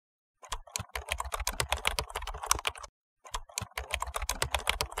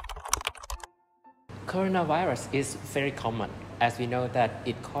Coronavirus is very common, as we know that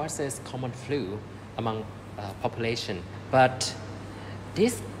it causes common flu among population. But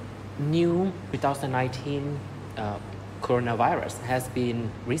this new 2019 coronavirus has been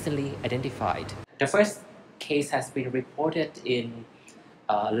recently identified. The first case has been reported in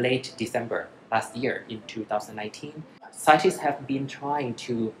late December last year in 2019. Scientists have been trying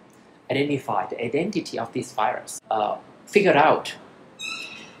to identify the identity of this virus, figure out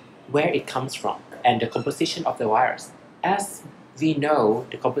where it comes from and the composition of the virus. As we know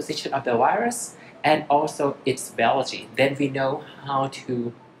the composition of the virus and also its biology, then we know how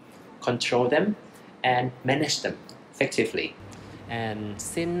to control them and manage them effectively. And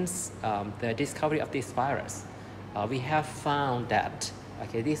since the discovery of this virus, we have found that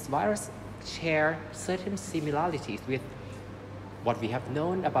this virus share certain similarities with what we have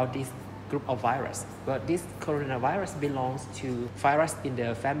known about this group of viruses. But this coronavirus belongs to virus in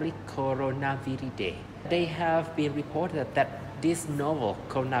the family Coronaviridae. They have been reported that this novel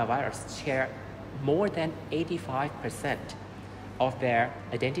coronavirus share more than 85% of their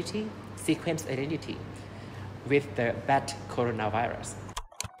identity, sequence identity, with the bat coronavirus.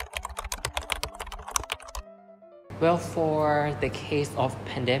 Well, for the case of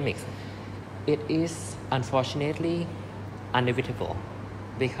pandemics, it is unfortunately inevitable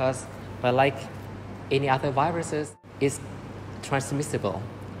because, but like any other viruses, it's transmissible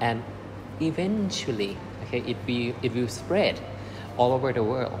and eventually it will spread all over the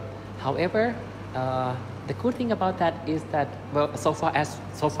world. However, the good thing about that is that, well, so far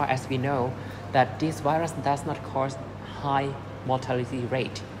as we know, that this virus does not cause high mortality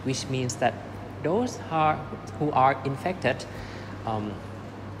rate, which means that those who are infected,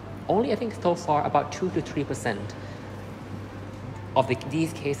 only I think so far about 2 to 3% of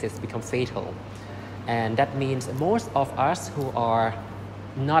these cases become fatal. And that means most of us who are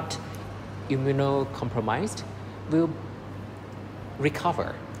not immunocompromised will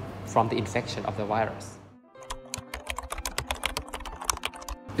recover from the infection of the virus.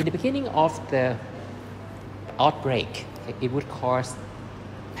 In the beginning of the outbreak, it would cause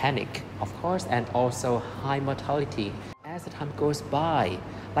panic, of course, and also high mortality. As the time goes by,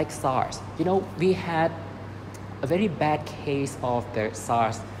 like SARS, we had a very bad case of the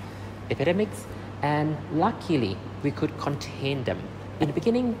SARS epidemics, and luckily we could contain them. In the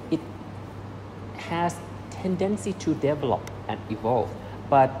beginning, it has tendency to develop and evolve,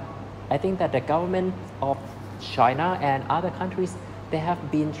 but I think that the government of China and other countries, they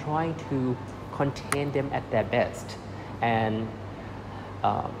have been trying to contain them at their best. And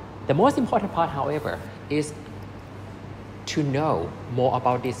the most important part, however, is to know more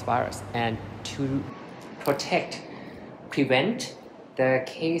about this virus and to prevent the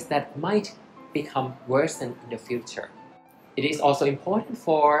case that might become worsened in the future. It is also important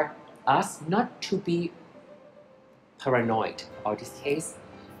for us not to be paranoid about this case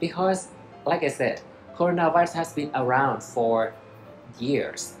because, like I said, coronavirus has been around for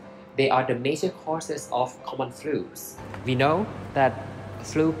years. They are the major causes of common flus. We know that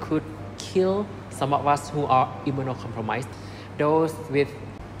flu could kill some of us who are immunocompromised. Those with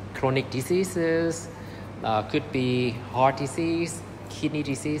chronic diseases, could be heart disease, kidney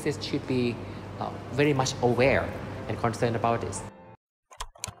diseases, should be very much aware and concerned about this.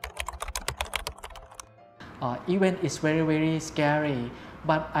 Even it's very, very scary,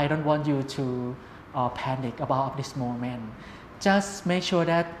 but I don't want you to panic about this moment. Just make sure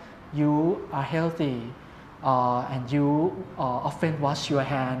that you are healthy and you often wash your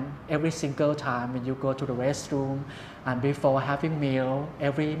hand every single time when you go to the restroom and before having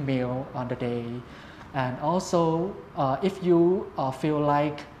every meal on the day. And also, if you feel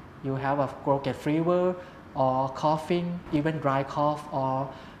like you have a broken fever or coughing, even dry cough, or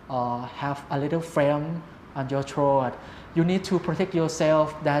have a little phlegm on your throat, you need to protect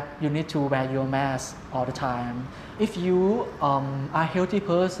yourself, that you need to wear your mask all the time. If you are a healthy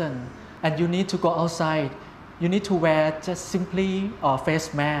person and you need to go outside, you need to wear just simply a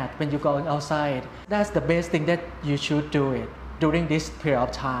face mask when you go outside. That's the best thing that you should do it during this period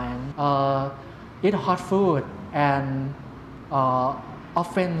of time. Eat hot food and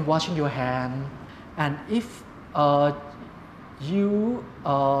often washing your hand. And if you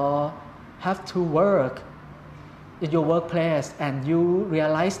have to work in your workplace and you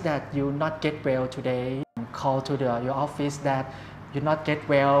realize that you not get well today, call to your office that you not get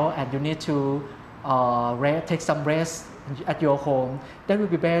well and you need to take some rest at your home, that will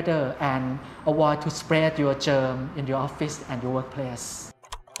be better, and avoid to spread your germ in your office and your workplace.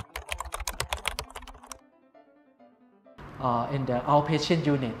 In the outpatient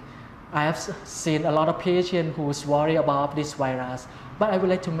unit, I have seen a lot of patients who's worried about this virus, but I would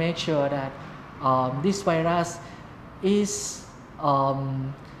like to make sure that this virus is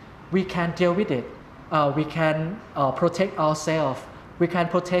we can deal with it. We can protect ourselves. We can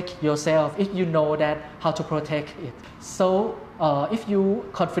protect yourself if you know that how to protect it. So if you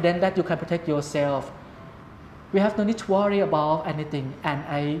confident that you can protect yourself, we have no need to worry about anything. And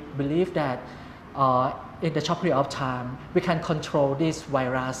I believe that in the short period of time, we can control this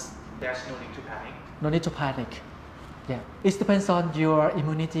virus. There's no need to panic. No need to panic. Yeah, it depends on your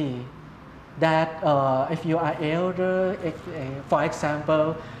immunity. That if you are elder, for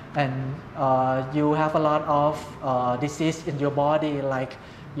example, and you have a lot of disease in your body, like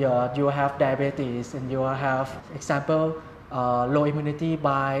you have diabetes and you have, example, low immunity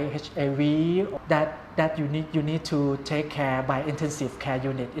by HIV, that you need to take care by intensive care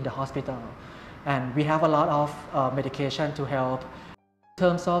unit in the hospital. And we have a lot of medication to help. In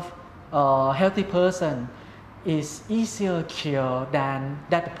terms of healthy person, is easier cure than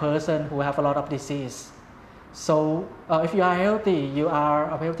that person who have a lot of disease. So if you are healthy, you are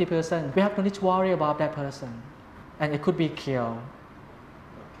a healthy person, we have no need to worry about that person, and it could be cured.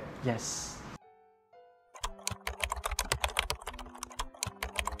 Okay. Yes.